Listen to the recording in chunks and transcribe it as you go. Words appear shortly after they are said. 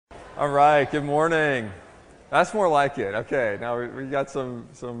All right, good morning. That's more like it. Okay, now we got some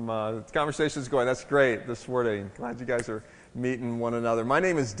conversations going. That's great this morning. Glad you guys are meeting one another. My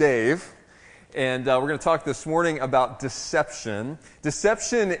name is Dave, and we're going to talk this morning about deception.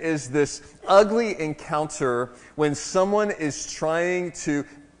 Deception is this ugly encounter when someone is trying to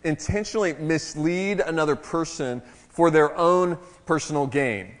intentionally mislead another person for their own personal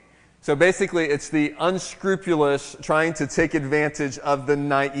gain. So basically, it's the unscrupulous trying to take advantage of the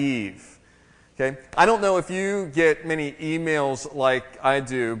naive. Okay? I don't know if you get many emails like I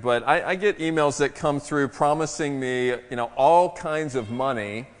do, but I get emails that come through promising me, all kinds of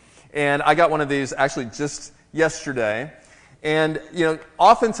money. And I got one of these actually just yesterday. And,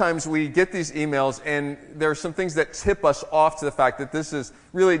 oftentimes we get these emails and there are some things that tip us off to the fact that this is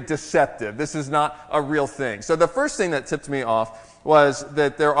really deceptive. This is not a real thing. So the first thing that tipped me off was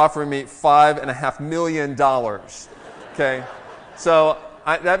that they're offering me $5.5 million. Okay? So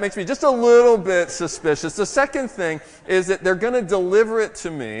that makes me just a little bit suspicious. The second thing is that they're going to deliver it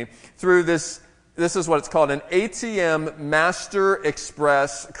to me through this is what it's called, an ATM Master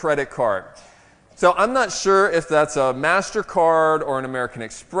Express credit card. So I'm not sure if that's a MasterCard or an American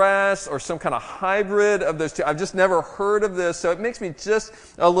Express or some kind of hybrid of those two. I've just never heard of this, so it makes me just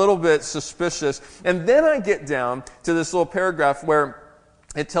a little bit suspicious. And then I get down to this little paragraph where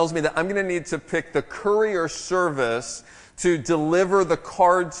it tells me that I'm going to need to pick the courier service to deliver the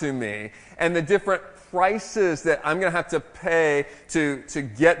card to me and the different prices that I'm going to have to pay to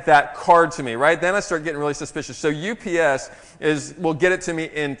get that card to me, right? Then I start getting really suspicious. So UPS will get it to me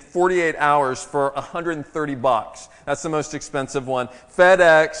in 48 hours for $130. That's the most expensive one.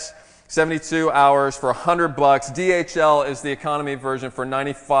 FedEx, 72 hours for $100. DHL is the economy version for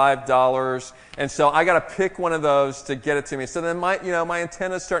 $95. And so I got to pick one of those to get it to me. So then my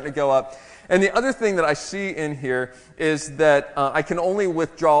antenna's starting to go up. And the other thing that I see in here is that I can only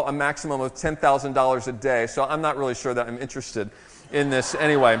withdraw a maximum of $10,000 a day, so I'm not really sure that I'm interested in this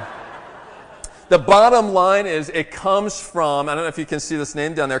anyway. The bottom line is it comes from, I don't know if you can see this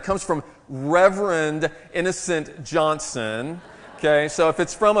name down there, it comes from Reverend Innocent Johnson. Okay, so if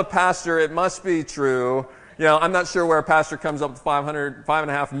it's from a pastor, it must be true. I'm not sure where a pastor comes up with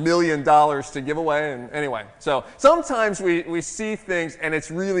 $5.5 million to give away. And anyway, so sometimes we see things and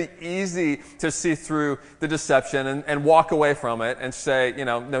it's really easy to see through the deception and walk away from it and say,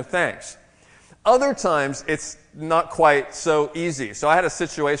 no thanks. Other times it's not quite so easy. So I had a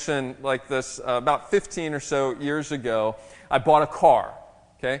situation like this about 15 or so years ago. I bought a car.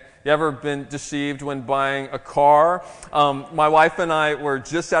 Okay, you ever been deceived when buying a car? My wife and I were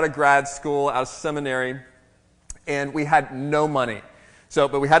just out of grad school, out of seminary. And we had no money.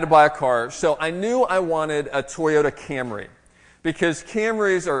 But we had to buy a car. So I knew I wanted a Toyota Camry because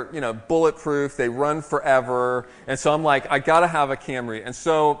Camrys are, bulletproof. They run forever. And so I'm like, I got to have a Camry. And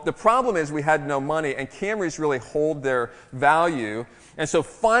so the problem is we had no money and Camrys really hold their value. And so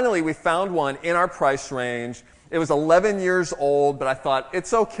finally we found one in our price range. It was 11 years old, but I thought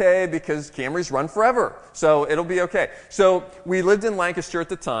it's okay because Camrys run forever. So it'll be okay. So we lived in Lancaster at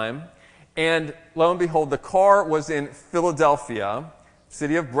the time. And lo and behold, the car was in Philadelphia,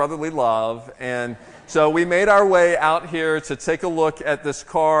 city of brotherly love. And so we made our way out here to take a look at this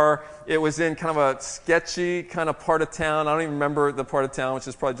car. It was in kind of a sketchy kind of part of town. I don't even remember the part of town, which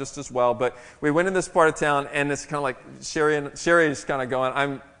is probably just as well. But we went in this part of town, and it's kind of like Sherry's kind of going,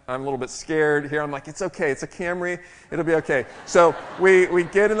 I'm a little bit scared here. I'm like, it's okay. It's a Camry. It'll be okay. So we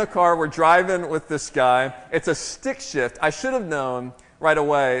get in the car. We're driving with this guy. It's a stick shift. I should have known right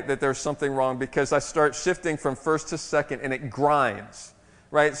away that there's something wrong because I start shifting from first to second and it grinds,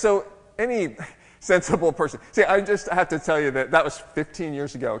 right? So any sensible person, see, I just have to tell you that was 15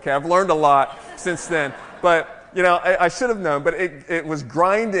 years ago, okay? I've learned a lot since then, but I should have known, but it was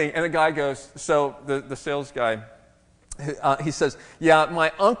grinding and the guy goes, so the sales guy, he says, yeah,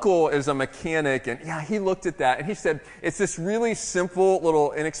 my uncle is a mechanic, and yeah, he looked at that and he said, it's this really simple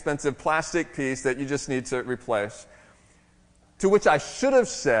little inexpensive plastic piece that you just need to replace. To which I should have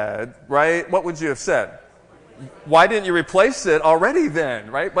said, right? What would you have said? Why didn't you replace it already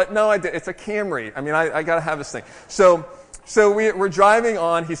then, right? But no, I did. It's a Camry. I mean, I got to have this thing. So we're driving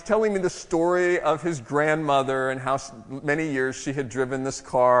on. He's telling me the story of his grandmother and how many years she had driven this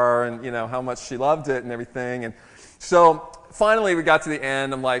car and, how much she loved it and everything. And so finally we got to the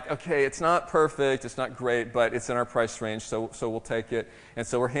end. I'm like, okay, it's not perfect. It's not great, but it's in our price range, so we'll take it. And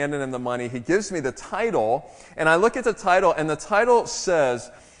so we're handing him the money. He gives me the title, and I look at the title, and the title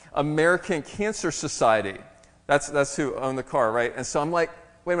says American Cancer Society. That's who owned the car, right? And so I'm like,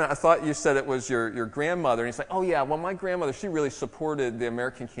 wait a minute, I thought you said it was your grandmother. And he's like, oh, yeah, well, my grandmother, she really supported the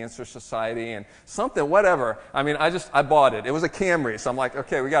American Cancer Society and something, whatever. I mean, I bought it. It was a Camry. So I'm like,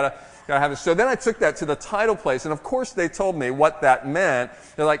 okay, we gotta have this. So then I took that to the title place. And, of course, they told me what that meant.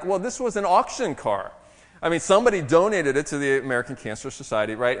 They're like, well, this was an auction car. I mean, somebody donated it to the American Cancer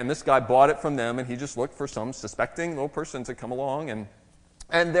Society, right? And this guy bought it from them, and he just looked for some suspecting little person to come along, and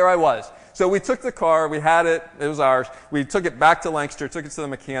there I was. So we took the car, we had it, it was ours. We took it back to Lancaster, took it to the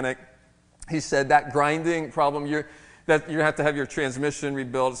mechanic. He said, that grinding problem, you're going to have to have your transmission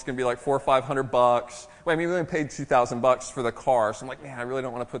rebuilt. It's going to be like $400 or $500. Well, I mean, we only paid $2,000 for the car. So I'm like, man, I really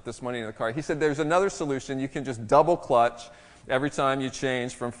don't want to put this money in the car. He said, there's another solution. You can just double clutch every time you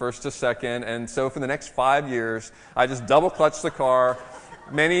change from first to second. And so for the next 5 years, I just double clutched the car.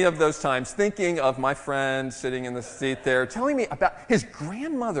 Many of those times, thinking of my friend sitting in the seat there, telling me about his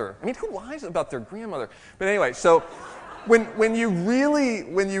grandmother. I mean, who lies about their grandmother? But anyway, so when you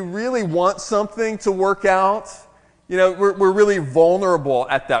really want something to work out, you know, we're really vulnerable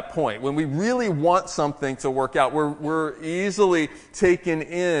at that point. When we really want something to work out, we're easily taken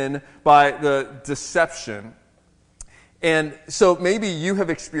in by the deception. And so maybe you have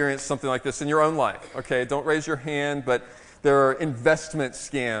experienced something like this in your own life. Okay, don't raise your hand, but there are investment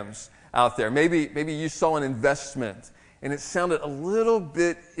scams out there. Maybe you saw an investment and it sounded a little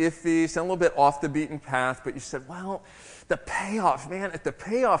bit iffy, sounded a little bit off the beaten path, but you said, well, the payoff, man, if the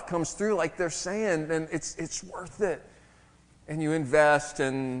payoff comes through like they're saying, then it's worth it. And you invest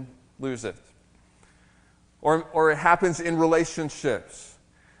and lose it. Or it happens in relationships.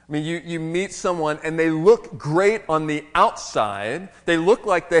 I mean, you meet someone and they look great on the outside. They look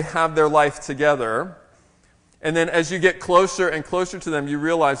like they have their life together. And then as you get closer and closer to them, you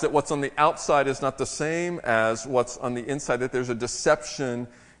realize that what's on the outside is not the same as what's on the inside, that there's a deception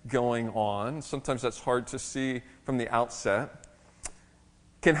going on. Sometimes that's hard to see from the outset.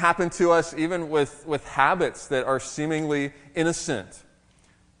 Can happen to us even with habits that are seemingly innocent.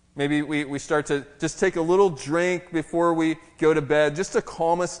 Maybe we start to just take a little drink before we go to bed, just to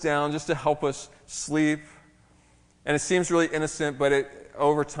calm us down, just to help us sleep. And it seems really innocent, but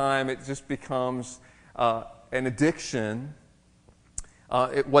over time it just becomes an addiction.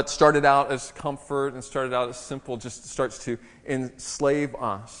 What started out as comfort and started out as simple just starts to enslave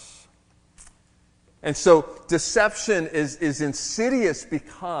us. And so deception is insidious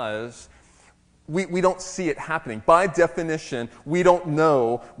because we don't see it happening. By definition, we don't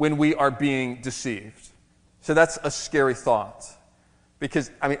know when we are being deceived. So that's a scary thought.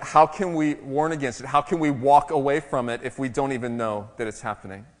 Because, I mean, how can we warn against it? How can we walk away from it if we don't even know that it's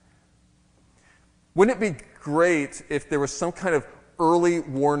happening? Wouldn't it be great if there was some kind of early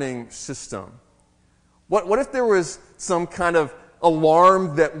warning system? What if there was some kind of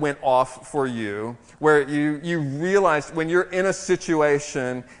alarm that went off for you where you realized when you're in a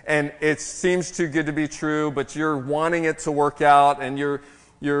situation and it seems too good to be true, but you're wanting it to work out and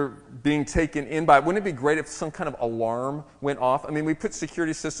you're being taken in by it? Wouldn't it be great if some kind of alarm went off? I mean, we put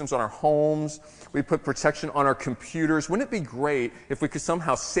security systems on our homes. We put protection on our computers. Wouldn't it be great if we could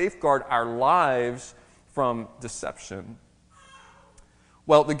somehow safeguard our lives from deception?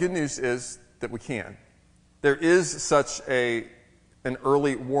 Well, the good news is that we can. There is such an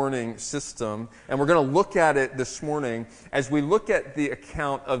early warning system, and we're going to look at it this morning as we look at the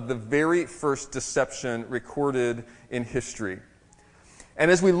account of the very first deception recorded in history. And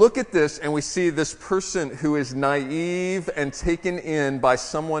as we look at this and we see this person who is naive and taken in by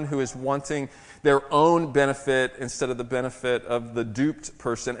someone who is wanting their own benefit instead of the benefit of the duped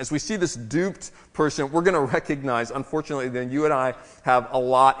person, as we see this duped person, we're going to recognize, unfortunately, that you and I have a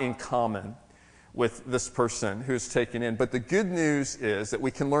lot in common with this person who's taken in. But the good news is that we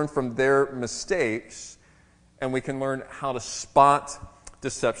can learn from their mistakes and we can learn how to spot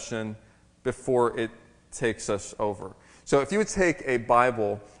deception before it takes us over. So if you would take a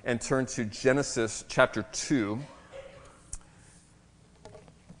Bible and turn to Genesis chapter 2,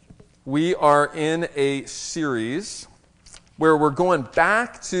 we are in a series where we're going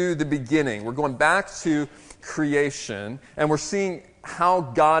back to the beginning. We're going back to creation, and we're seeing how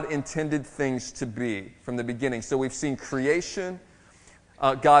God intended things to be from the beginning. So we've seen creation,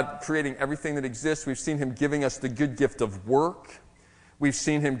 God creating everything that exists. We've seen Him giving us the good gift of work. We've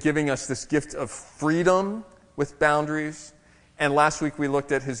seen Him giving us this gift of freedom with boundaries. And last week we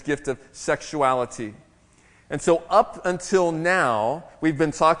looked at His gift of sexuality. And so up until now, we've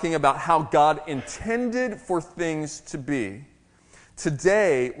been talking about how God intended for things to be.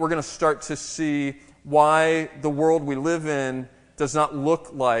 Today, we're going to start to see why the world we live in does not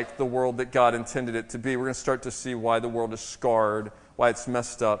look like the world that God intended it to be. We're going to start to see why the world is scarred, why it's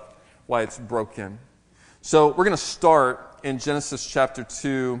messed up, why it's broken. So we're going to start in Genesis chapter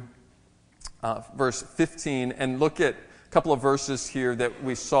 2, verse 15, and look at a couple of verses here that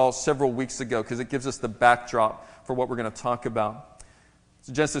we saw several weeks ago because it gives us the backdrop for what we're going to talk about.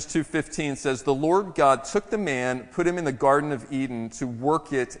 So Genesis 2:15 says, "The Lord God took the man, put him in the Garden of Eden to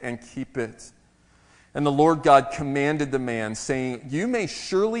work it and keep it. And the Lord God commanded the man, saying, 'You may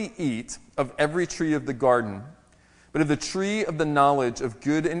surely eat of every tree of the garden, but of the tree of the knowledge of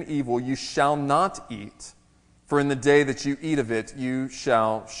good and evil you shall not eat, for in the day that you eat of it you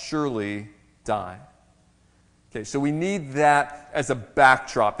shall surely die.'" Okay, so we need that as a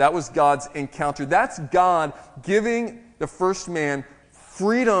backdrop. That was God's encounter. That's God giving the first man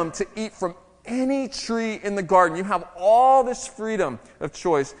freedom to eat from any tree in the garden. You have all this freedom of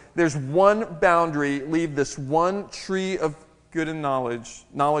choice. There's one boundary. Leave this one tree of good and knowledge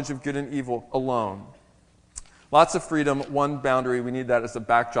of good and evil alone. Lots of freedom, one boundary. We need that as a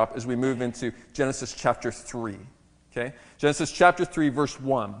backdrop as we move into Genesis chapter 3. Okay? Genesis chapter 3, verse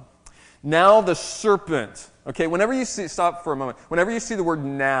 1. "Now the serpent," okay, stop for a moment. Whenever you see the word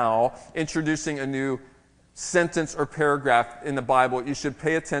 "now" introducing a new sentence or paragraph in the Bible, you should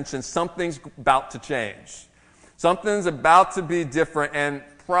pay attention. Something's about to change. Something's about to be different, and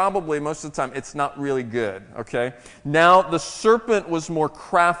probably most of the time it's not really good, okay? "Now the serpent was more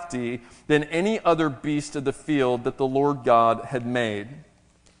crafty than any other beast of the field that the Lord God had made.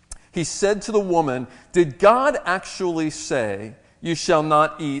 He said to the woman, 'Did God actually say, you shall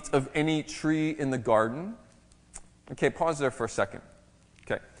not eat of any tree in the garden?'" Okay, pause there for a second.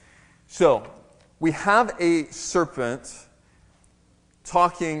 Okay, so we have a serpent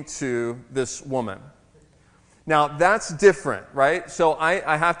talking to this woman. Now, that's different, right? So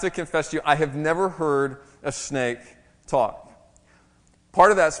I have to confess to you, I have never heard a snake talk. Part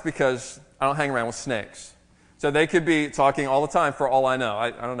of that's because I don't hang around with snakes. So they could be talking all the time for all I know.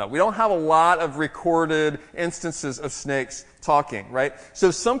 I don't know. We don't have a lot of recorded instances of snakes talking, right? So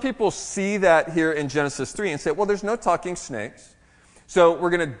some people see that here in Genesis 3 and say, well, there's no talking snakes. So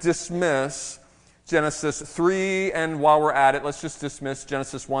we're going to dismiss Genesis 3, and while we're at it, let's just dismiss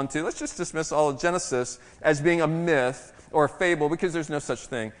Genesis 1, 2. Let's just dismiss all of Genesis as being a myth or a fable because there's no such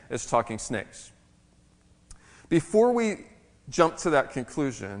thing as talking snakes. Before we jump to that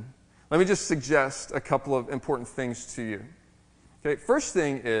conclusion, let me just suggest a couple of important things to you. Okay, first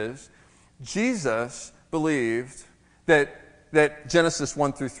thing is, Jesus believed that Genesis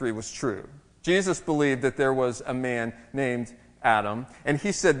 1 through 3 was true. Jesus believed that there was a man named Adam. And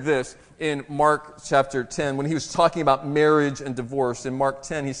he said this in Mark chapter 10 when he was talking about marriage and divorce. In Mark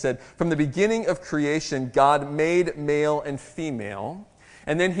 10, he said, "From the beginning of creation, God made male and female."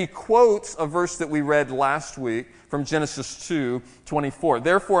 And then he quotes a verse that we read last week from Genesis 2:24.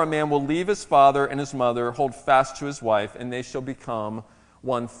 "Therefore a man will leave his father and his mother, hold fast to his wife, and they shall become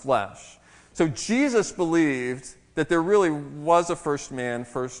one flesh." So Jesus believed that there really was a first man,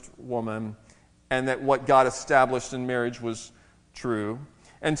 first woman, and that what God established in marriage was true.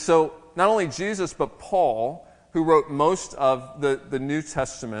 And so not only Jesus, but Paul, who wrote most of the New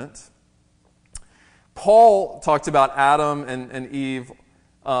Testament, Paul talked about Adam and Eve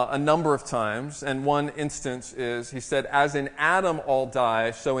a number of times, and one instance is, he said, "As in Adam all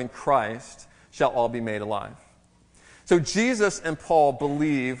die, so in Christ shall all be made alive." So Jesus and Paul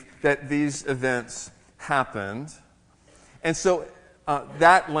believe that these events happened, and so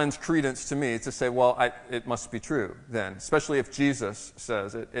that lends credence to me to say, well, it must be true then, especially if Jesus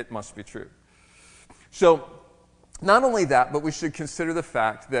says it must be true. So not only that, but we should consider the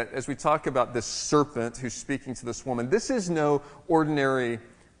fact that as we talk about this serpent who's speaking to this woman, this is no ordinary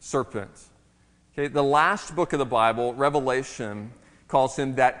serpent. Okay, the last book of the Bible, Revelation, calls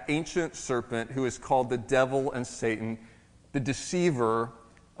him that ancient serpent who is called the devil and Satan, the deceiver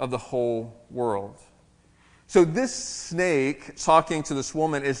of the whole world. So this snake talking to this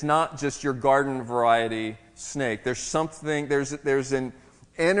woman is not just your garden variety snake. There's an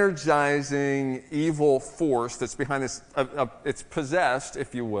energizing evil force that's behind this. It's possessed,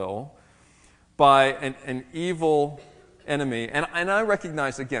 if you will, by an evil enemy. And I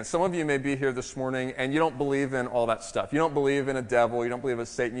recognize, again, some of you may be here this morning and you don't believe in all that stuff. You don't believe in a devil. You don't believe in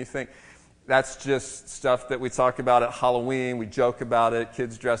Satan. You think that's just stuff that we talk about at Halloween. We joke about it.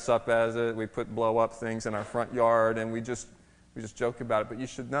 Kids dress up as it. We put blow-up things in our front yard, and we just joke about it. But you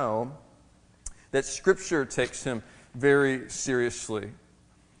should know that Scripture takes him very seriously.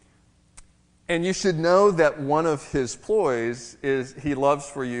 And you should know that one of his ploys is he loves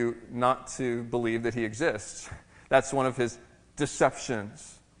for you not to believe that he exists. That's one of his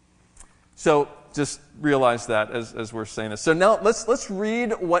deceptions. So just realize that as we're saying this. So now let's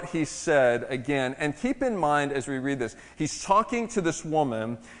read what he said again. And keep in mind as we read this, he's talking to this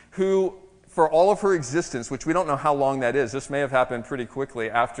woman who for all of her existence, which we don't know how long that is. This may have happened pretty quickly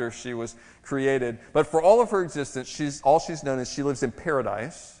after she was created. But for all of her existence, all she's known is she lives in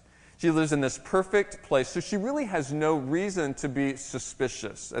paradise. She lives in this perfect place. So she really has no reason to be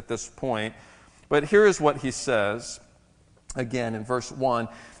suspicious at this point. But here is what he says, again in verse 1.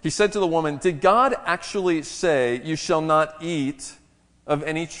 He said to the woman, "Did God actually say, 'You shall not eat of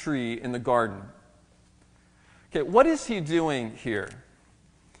any tree in the garden'?" Okay, what is he doing here?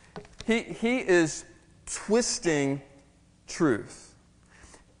 He is twisting truth.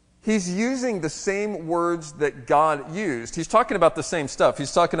 He's using the same words that God used. He's talking about the same stuff.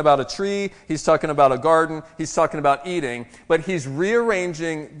 He's talking about a tree, he's talking about a garden, he's talking about eating, but he's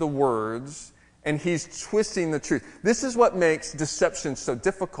rearranging the words and he's twisting the truth. This is what makes deception so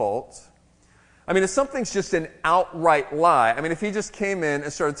difficult. I mean, if something's just an outright lie, I mean, if he just came in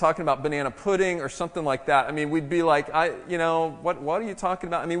and started talking about banana pudding or something like that, I mean, we'd be like, what are you talking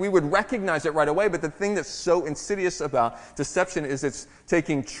about? I mean, we would recognize it right away, but the thing that's so insidious about deception is it's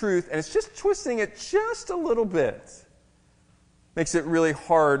taking truth and it's just twisting it just a little bit. Makes it really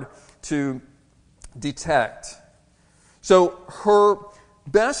hard to detect. So her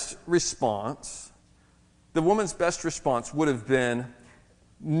best response, the woman's best response would have been,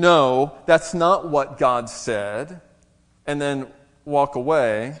 "No, that's not what God said," and then walk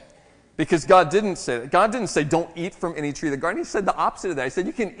away, because God didn't say that. God didn't say, "Don't eat from any tree of the garden." He said the opposite of that. He said,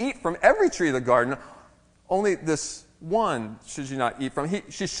 "You can eat from every tree of the garden. Only this one should you not eat from."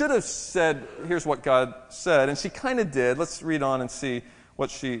 She should have said, "Here's what God said," and she kind of did. Let's read on and see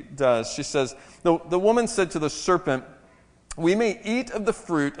what she does. She says, the woman said to the serpent, "We may eat of the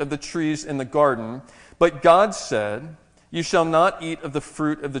fruit of the trees in the garden, but God said, 'You shall not eat of the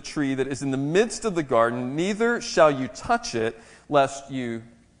fruit of the tree that is in the midst of the garden, neither shall you touch it, lest you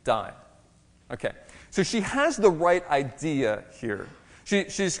die.'" Okay, so she has the right idea here.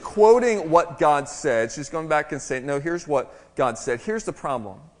 She's quoting what God said. She's going back and saying, "No, here's what God said." Here's the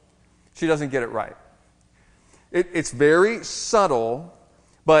problem. She doesn't get it right. It's very subtle,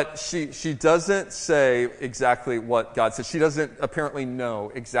 but she doesn't say exactly what God said. She doesn't apparently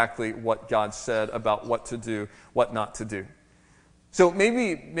know exactly what God said about what to do, what not to do. So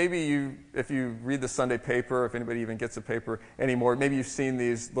maybe you, if you read the Sunday paper, if anybody even gets a paper anymore, maybe you've seen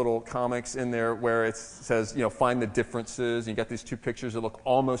these little comics in there where it says, find the differences. And you got these two pictures that look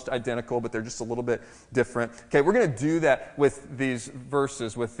almost identical, but they're just a little bit different. Okay, we're going to do that with these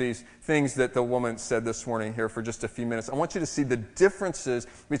verses, with these things that the woman said this morning here for just a few minutes. I want you to see the differences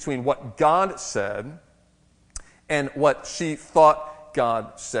between what God said and what she thought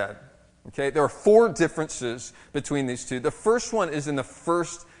God said. Okay, there are 4 differences between these two. The first one is in the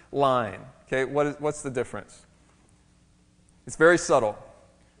first line. Okay, what's the difference? It's very subtle.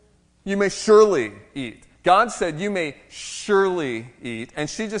 "You may surely eat." God said, "You may surely eat," and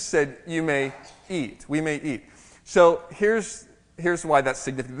she just said, "You may eat." We may eat. So here's why that's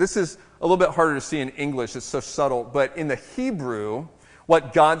significant. This is a little bit harder to see in English. It's so subtle. But in the Hebrew,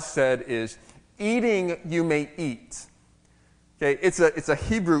 what God said is, "Eating you may eat." Okay, it's a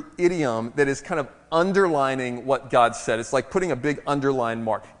Hebrew idiom that is kind of underlining what God said. It's like putting a big underline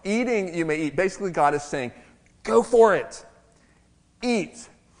mark. Eating you may eat. Basically, God is saying, go for it. Eat.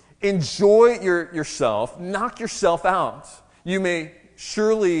 Enjoy yourself. Knock yourself out. You may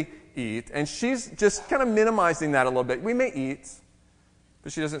surely eat. And she's just kind of minimizing that a little bit. We may eat,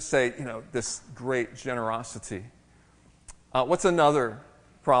 but she doesn't say, this great generosity. What's another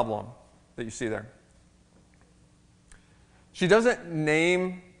problem that you see there? She doesn't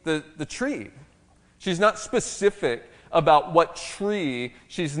name the tree. She's not specific about what tree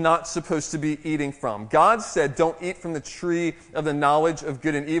she's not supposed to be eating from. God said, "Don't eat from the tree of the knowledge of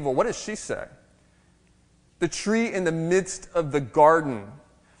good and evil." What does she say? The tree in the midst of the garden.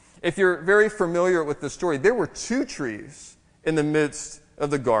 If you're very familiar with the story, there were 2 trees in the midst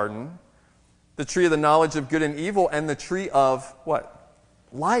of the garden. The tree of the knowledge of good and evil and the tree of what?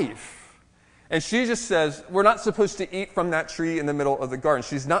 Life. And she just says, we're not supposed to eat from that tree in the middle of the garden.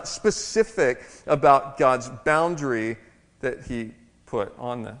 She's not specific about God's boundary that he put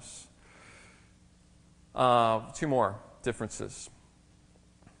on this. 2 more differences.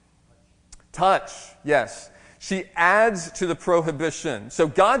 Touch, yes. She adds to the prohibition. So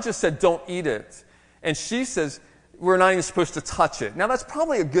God just said, don't eat it. And she says, we're not even supposed to touch it. Now, that's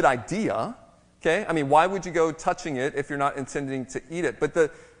probably a good idea. Okay? I mean, why would you go touching it if you're not intending to eat it? But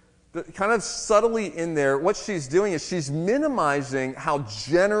the kind of subtly in there, what she's doing is she's minimizing how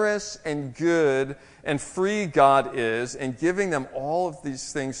generous and good and free God is and giving them all of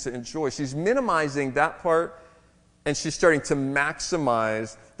these things to enjoy. She's minimizing that part, and she's starting to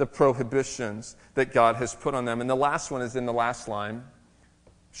maximize the prohibitions that God has put on them. And the last one is in the last line.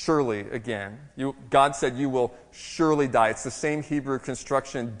 surely again. God said you will surely die. It's the same Hebrew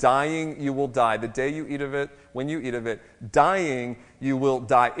construction. Dying, you will die. The day you eat of it, when you eat of it, dying, you will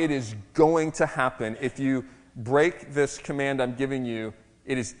die. It is going to happen. If you break this command I'm giving you,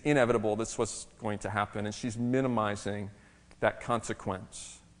 it is inevitable. That's what's going to happen. And she's minimizing that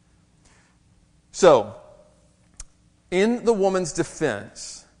consequence. So, in the woman's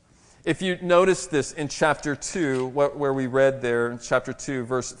defense, if you notice this in chapter 2, where we read there in chapter 2,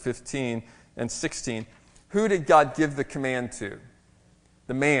 verse 15 and 16, who did God give the command to?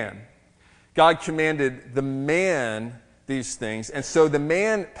 The man. God commanded the man these things. And so the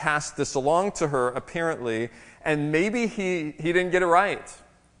man passed this along to her, apparently, and maybe he didn't get it right.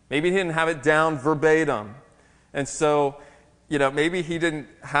 Maybe he didn't have it down verbatim. And so, maybe he didn't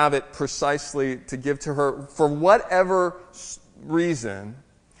have it precisely to give to her. For whatever reason,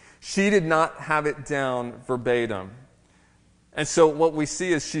 she did not have it down verbatim. And so what we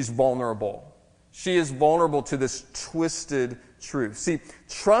see is she's vulnerable. She is vulnerable to this twisted truth. See,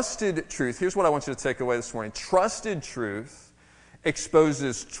 trusted truth, here's what I want you to take away this morning. Trusted truth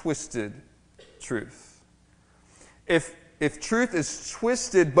exposes twisted truth. If truth is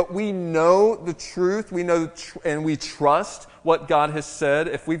twisted, but we know the truth, and we trust what God has said,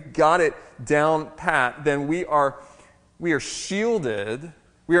 if we've got it down pat, then we are shielded.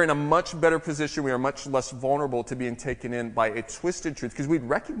 We are in a much better position. We are much less vulnerable to being taken in by a twisted truth because we'd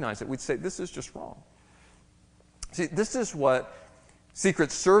recognize it. We'd say, this is just wrong. See, this is what Secret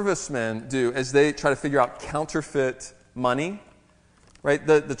Servicemen do as they try to figure out counterfeit money. Right?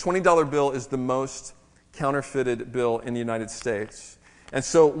 The $20 bill is the most counterfeited bill in the United States. And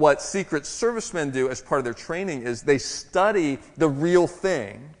so what Secret Servicemen do as part of their training is they study the real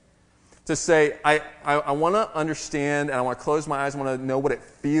thing to say, I want to understand and I want to close my eyes. I want to know what it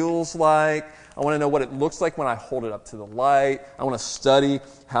feels like. I want to know what it looks like when I hold it up to the light. I want to study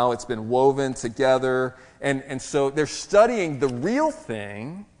how it's been woven together. And so they're studying the real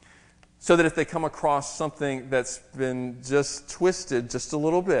thing so that if they come across something that's been just twisted just a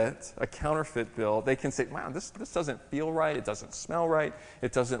little bit, a counterfeit bill, they can say, wow, this doesn't feel right. It doesn't smell right.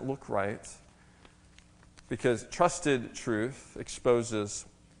 It doesn't look right. Because trusted truth exposes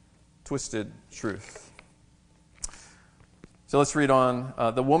twisted truth. So let's read on.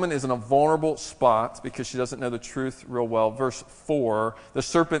 The woman is in a vulnerable spot because she doesn't know the truth real well. Verse 4, the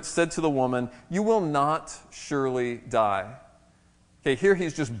serpent said to the woman, you will not surely die. Okay, here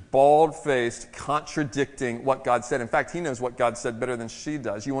he's just bald-faced, contradicting what God said. In fact, he knows what God said better than she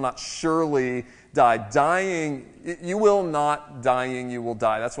does. You will not surely die. Dying, you will not, dying, you will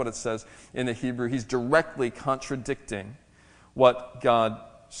die. That's what it says in the Hebrew. He's directly contradicting what God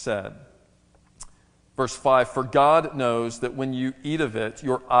said. Verse 5, for God knows that when you eat of it,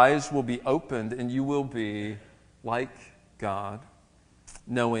 your eyes will be opened and you will be like God,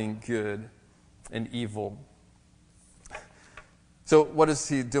 knowing good and evil. So what is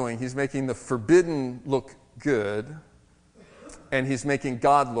he doing? He's making the forbidden look good, and he's making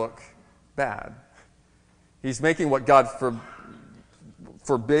God look bad. He's making what God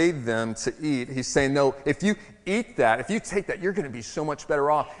forbade them to eat. He's saying, no, if you eat that, if you take that, you're going to be so much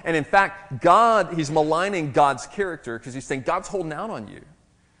better off. And in fact, he's maligning God's character because he's saying God's holding out on you.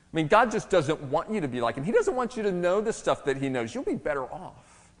 I mean, God just doesn't want you to be like him. He doesn't want you to know the stuff that he knows. You'll be better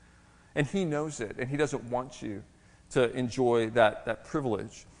off. And he knows it, and he doesn't want you to enjoy that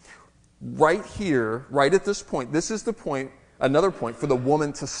privilege. Right here, right at this point, this is the point, another point for the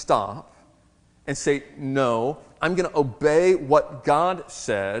woman to stop and say, no, I'm going to obey what God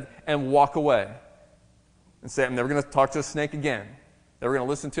said and walk away. And say, I'm never going to talk to a snake again. Never going to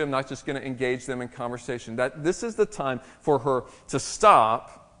listen to him, not just going to engage them in conversation. This is the time for her to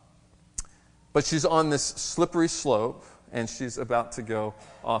stop, but she's on this slippery slope, and she's about to go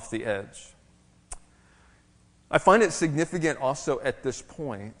off the edge. I find it significant also at this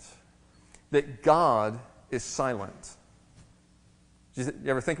point that God is silent. You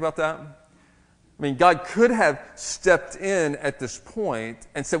ever think about that? I mean, God could have stepped in at this point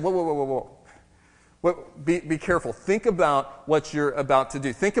and said, whoa. Be careful. Think about what you're about to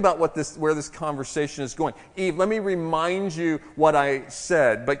do. Think about where this conversation is going. Eve, let me remind you what I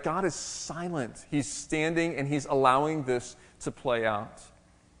said. But God is silent. He's standing and he's allowing this to play out.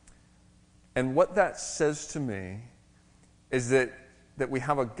 And what that says to me is that we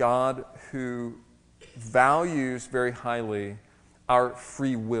have a God who values very highly our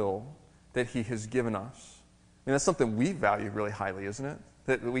free will that he has given us. I mean, that's something we value really highly, isn't it?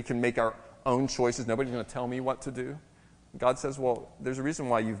 That we can make our own choices. Nobody's going to tell me what to do. God says, well, there's a reason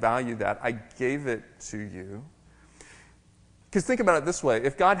why you value that. I gave it to you. Because think about it this way.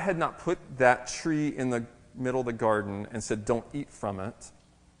 If God had not put that tree in the middle of the garden and said, don't eat from it,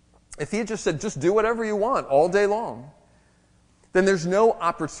 if he had just said, just do whatever you want all day long, then there's no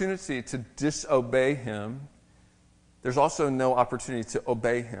opportunity to disobey him. There's also no opportunity to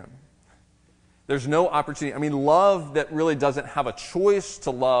obey him. There's no opportunity. I mean, love that really doesn't have a choice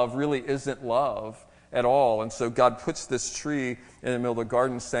to love really isn't love at all. And so God puts this tree in the middle of the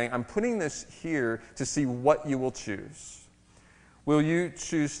garden saying, I'm putting this here to see what you will choose. Will you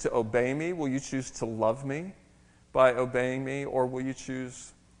choose to obey me? Will you choose to love me by obeying me? Or will you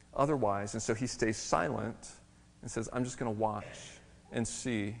choose otherwise? And so he stays silent and says, I'm just going to watch and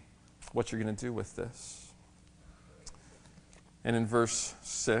see what you're going to do with this. And in verse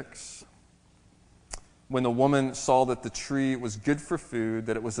 6, when the woman saw that the tree was good for food,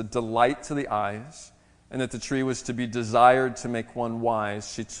 that it was a delight to the eyes, and that the tree was to be desired to make one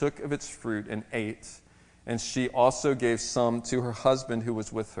wise, she took of its fruit and ate. And she also gave some to her husband who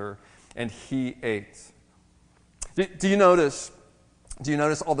was with her, and he ate. Do you notice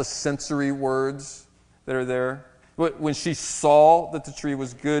all the sensory words that are there? When she saw that the tree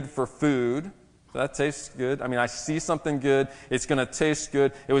was good for food, that tastes good. I mean, I see something good. It's going to taste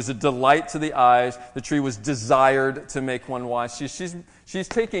good. It was a delight to the eyes. The tree was desired to make one wise. She's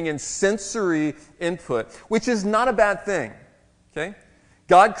taking in sensory input, which is not a bad thing. Okay?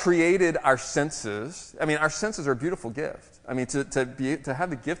 God created our senses. I mean, our senses are a beautiful gift. I mean, to have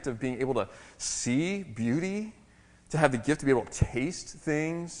the gift of being able to see beauty, to have the gift to be able to taste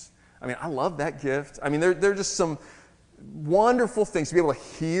things. I mean, I love that gift. I mean, there are just some wonderful things to be able to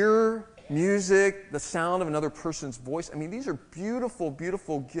hear music, the sound of another person's voice. I mean, these are beautiful,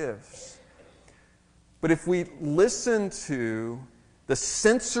 beautiful gifts. But if we listen to the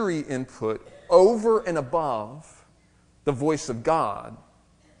sensory input over and above the voice of God,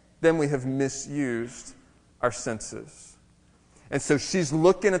 then we have misused our senses. And so she's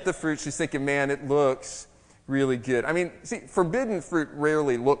looking at the fruit. She's thinking, man, it looks really good. I mean, see, forbidden fruit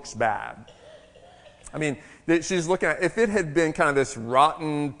rarely looks bad. I mean, she's looking at, if it had been kind of this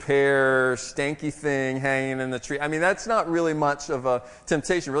rotten pear, stanky thing hanging in the tree, I mean, that's not really much of a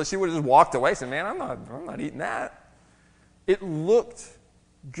temptation. Really, she would have just walked away and said, man, I'm not eating that. It looked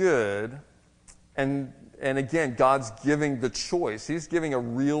good. And again, God's giving the choice. He's giving a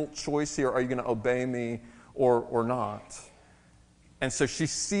real choice here. Are you going to obey me or not? And so she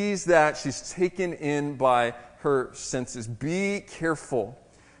sees that. She's taken in by her senses. Be careful.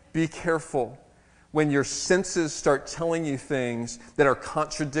 Be careful when your senses start telling you things that are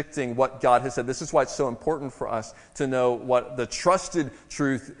contradicting what God has said. This is why it's so important for us to know what the trusted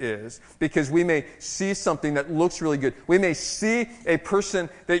truth is, because we may see something that looks really good. We may see a person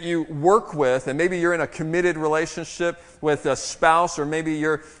that you work with, and maybe you're in a committed relationship with a spouse, or maybe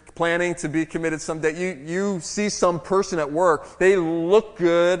you're planning to be committed someday. You see some person at work. They look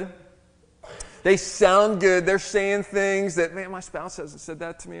good. They sound good. They're saying things that, man, my spouse hasn't said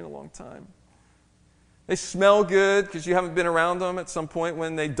that to me in a long time. They smell good because you haven't been around them at some point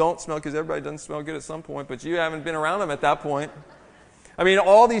when they don't smell, because everybody doesn't smell good at some point, but you haven't been around them at that point. I mean,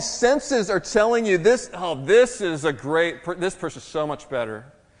 all these senses are telling you this is this person's so much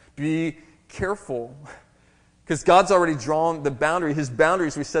better. Be careful, because God's already drawn the boundary. His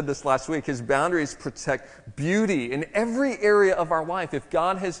boundaries, we said this last week, his boundaries protect beauty in every area of our life. If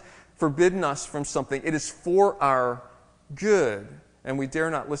God has forbidden us from something, it is for our good. And we dare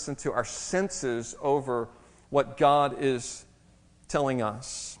not listen to our senses over what God is telling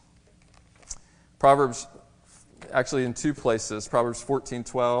us. Proverbs, actually in two places, Proverbs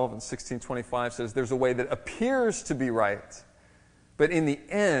 14:12 and 16:25 says, there's a way that appears to be right, but in the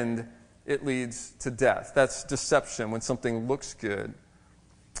end, it leads to death. That's deception, when something looks good,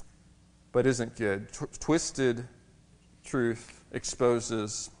 but isn't good. Trusted truth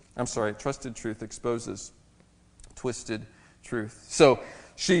exposes twisted truth. So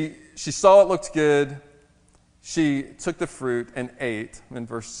she saw it looked good. She took the fruit and ate, in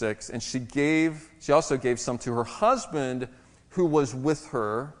verse 6, and she also gave some to her husband who was with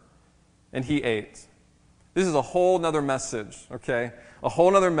her, and he ate. This is a whole nother message, okay? A whole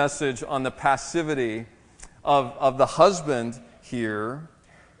nother message on the passivity of the husband here,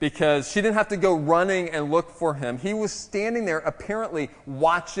 because she didn't have to go running and look for him. He was standing there apparently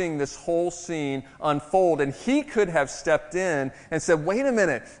watching this whole scene unfold, and he could have stepped in and said, wait a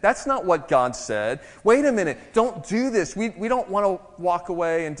minute, that's not what God said. Wait a minute, don't do this. We don't want to walk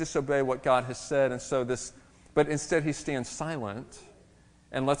away and disobey what God has said. But instead he stands silent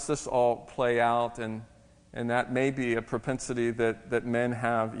and lets this all play out, and that may be a propensity that men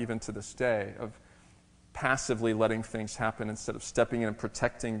have even to this day, of passively letting things happen instead of stepping in and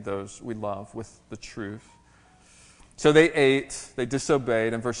protecting those we love with the truth. So they ate, they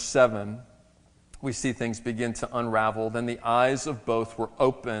disobeyed. In verse 7, we see things begin to unravel. Then the eyes of both were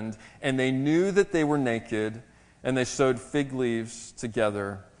opened, and they knew that they were naked, and they sewed fig leaves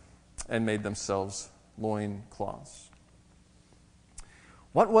together and made themselves loincloths.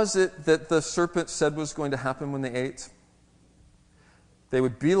 What was it that the serpent said was going to happen when they ate? They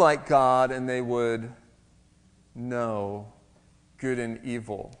would be like God, and they would know good and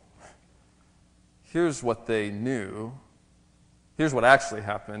evil. Here's what they knew. Here's what actually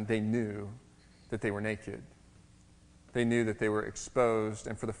happened. They knew that they were naked. They knew that they were exposed,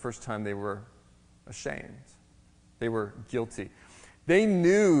 and for the first time they were ashamed. They were guilty. They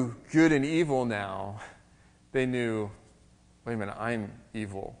knew good and evil now. They knew, wait a minute, I'm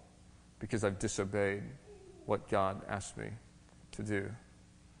evil because I've disobeyed what God asked me to do.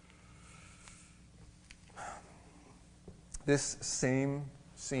 This same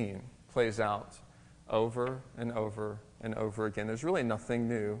scene plays out over and over and over again. There's really nothing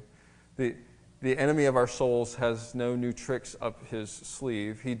new. The enemy of our souls has no new tricks up his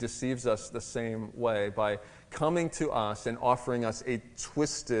sleeve. He deceives us the same way by coming to us and offering us a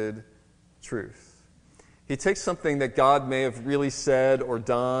twisted truth. He takes something that God may have really said or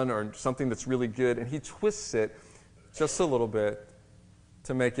done or something that's really good, and he twists it just a little bit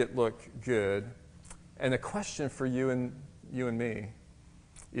to make it look good. And the question for you and me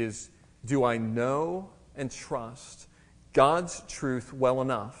is, do I know and trust God's truth well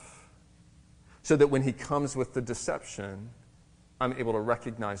enough so that when he comes with the deception, I'm able to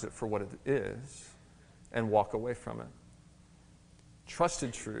recognize it for what it is and walk away from it?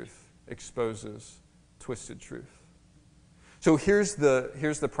 Trusted truth exposes twisted truth. So here's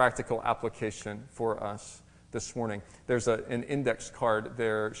the practical application for us this morning. There's an index card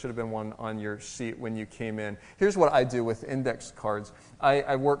there. Should have been one on your seat when you came in. Here's what I do with index cards.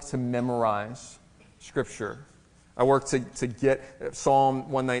 I work to memorize Scripture. I work to get,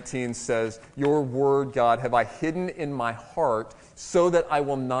 Psalm 119 says, "Your word, God, have I hidden in my heart so that I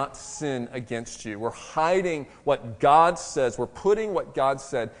will not sin against you." We're hiding what God says. We're putting what God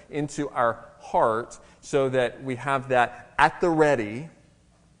said into our heart so that we have that at the ready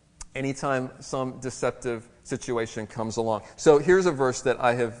anytime some deceptive situation comes along. So here's a verse that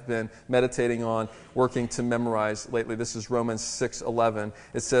I have been meditating on, working to memorize lately. This is Romans 6:11.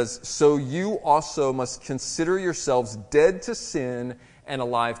 It says, "So you also must consider yourselves dead to sin and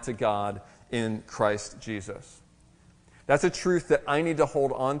alive to God in Christ Jesus." That's a truth that I need to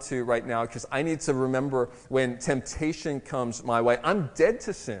hold on to right now, because I need to remember when temptation comes my way, I'm dead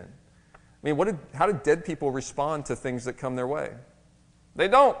to sin. I mean, how do dead people respond to things that come their way? They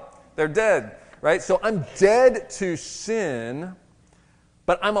don't. They're dead, right? So I'm dead to sin,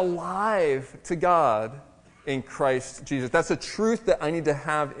 but I'm alive to God in Christ Jesus. That's a truth that I need to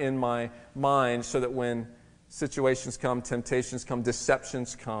have in my mind so that when situations come, temptations come,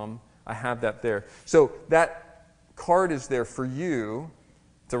 deceptions come, I have that there. So that card is there for you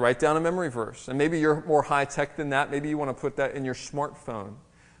to write down a memory verse. And maybe you're more high-tech than that. Maybe you want to put that in your smartphone.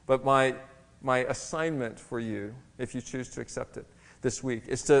 But my assignment for you, if you choose to accept it, this week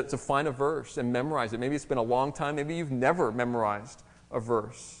is to find a verse and memorize it. Maybe it's been a long time. Maybe you've never memorized a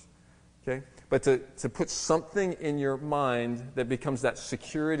verse. Okay? But to put something in your mind that becomes that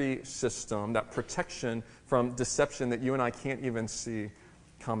security system, that protection from deception that you and I can't even see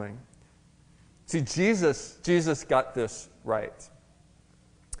coming. See, Jesus got this right.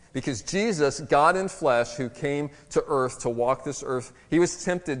 Because Jesus, God in flesh, who came to earth to walk this earth, he was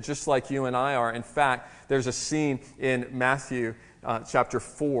tempted just like you and I are. In fact, there's a scene in Matthew chapter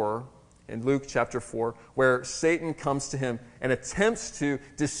 4, in Luke chapter 4, where Satan comes to him and attempts to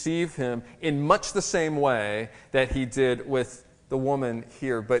deceive him in much the same way that he did with the woman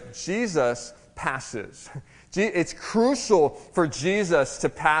here. But Jesus passes. It's crucial for Jesus to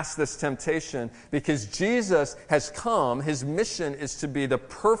pass this temptation because Jesus has come. His mission is to be the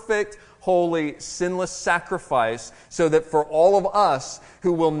perfect, holy, sinless sacrifice so that for all of us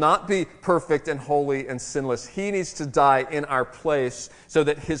who will not be perfect and holy and sinless, he needs to die in our place so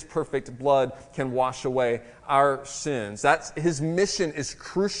that his perfect blood can wash away our sins. His mission is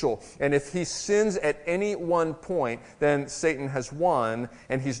crucial. And if he sins at any one point, then Satan has won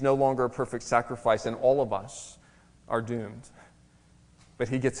and he's no longer a perfect sacrifice, and all of us are doomed. But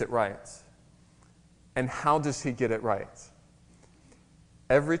he gets it right. And how does he get it right?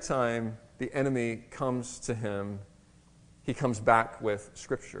 Every time the enemy comes to him, he comes back with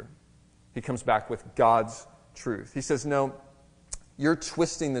Scripture. He comes back with God's truth. He says, no, you're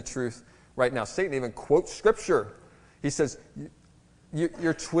twisting the truth right now. Satan even quotes Scripture. He says,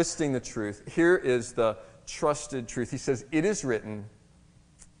 you're twisting the truth. Here is the trusted truth. He says, it is written,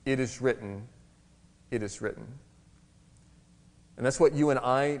 it is written, it is written. And that's what you and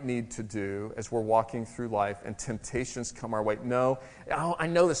I need to do as we're walking through life and temptations come our way. No, I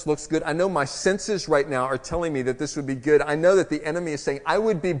know this looks good. I know my senses right now are telling me that this would be good. I know that the enemy is saying I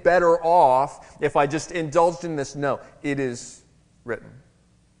would be better off if I just indulged in this. No, it is written.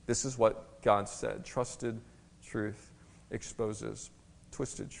 This is what God said. Trusted truth exposes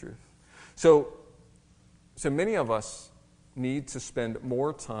twisted truth. So many of us need to spend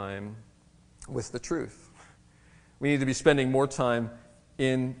more time with the truth. We need to be spending more time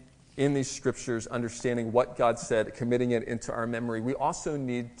in these scriptures, understanding what God said, committing it into our memory. We also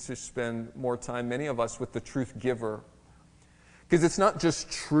need to spend more time, many of us, with the truth giver. Because it's not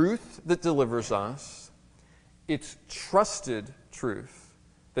just truth that delivers us, it's trusted truth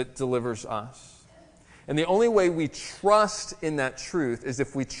that delivers us. And the only way we trust in that truth is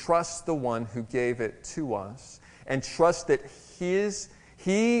if we trust the one who gave it to us and trust that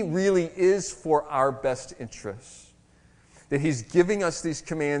He really is for our best interests. That He's giving us these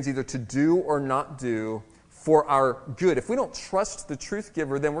commands either to do or not do for our good. If we don't trust the truth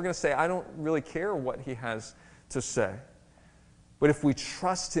giver, then we're going to say, I don't really care what He has to say. But if we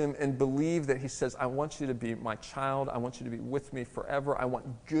trust Him and believe that He says, I want you to be my child, I want you to be with me forever, I want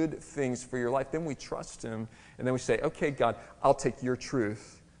good things for your life, then we trust Him, and then we say, okay, God, I'll take your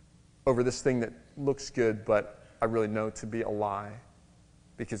truth over this thing that looks good, but I really know to be a lie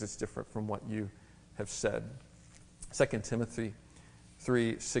because it's different from what you have said. 2 Timothy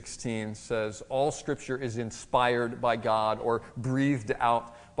 3:16 says, all Scripture is inspired by God or breathed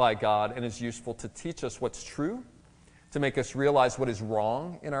out by God and is useful to teach us what's true, to make us realize what is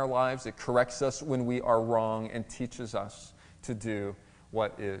wrong in our lives. It corrects us when we are wrong and teaches us to do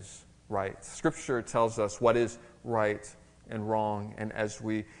what is right. Scripture tells us what is right and wrong, and as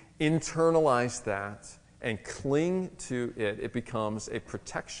we internalize that and cling to it, it becomes a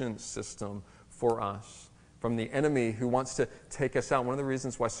protection system for us from the enemy who wants to take us out. One of the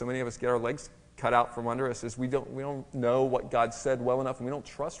reasons why so many of us get our legs cut out from under us is we don't know what God said well enough, and we don't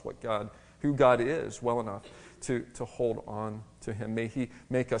trust who God is well enough to hold on to Him. May He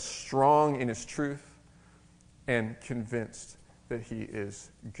make us strong in His truth and convinced that He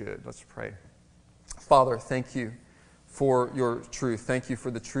is good. Let's pray. Father, thank you for your truth. Thank you for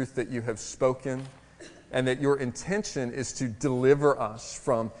the truth that you have spoken, and that your intention is to deliver us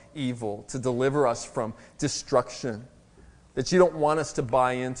from evil, to deliver us from destruction. That you don't want us to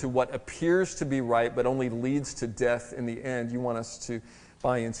buy into what appears to be right, but only leads to death in the end. You want us to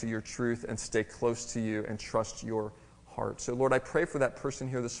buy into your truth and stay close to you and trust your heart. So, Lord, I pray for that person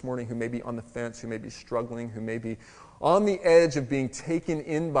here this morning who may be on the fence, who may be struggling, who may be on the edge of being taken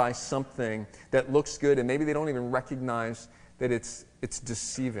in by something that looks good, and maybe they don't even recognize that it's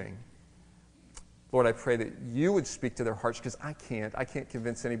deceiving. Lord, I pray that you would speak to their hearts, because I can't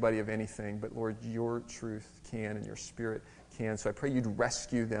convince anybody of anything, but Lord, your truth can and your Spirit can. So I pray you'd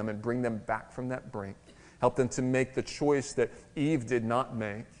rescue them and bring them back from that brink. Help them to make the choice that Eve did not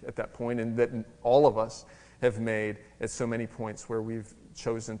make at that point, and that all of us have made at so many points where we've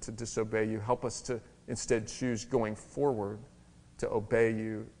chosen to disobey you. Help us to instead choose going forward to obey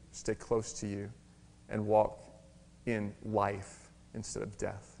you, stay close to you, and walk in life instead of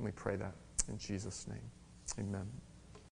death. And we pray that in Jesus' name. Amen.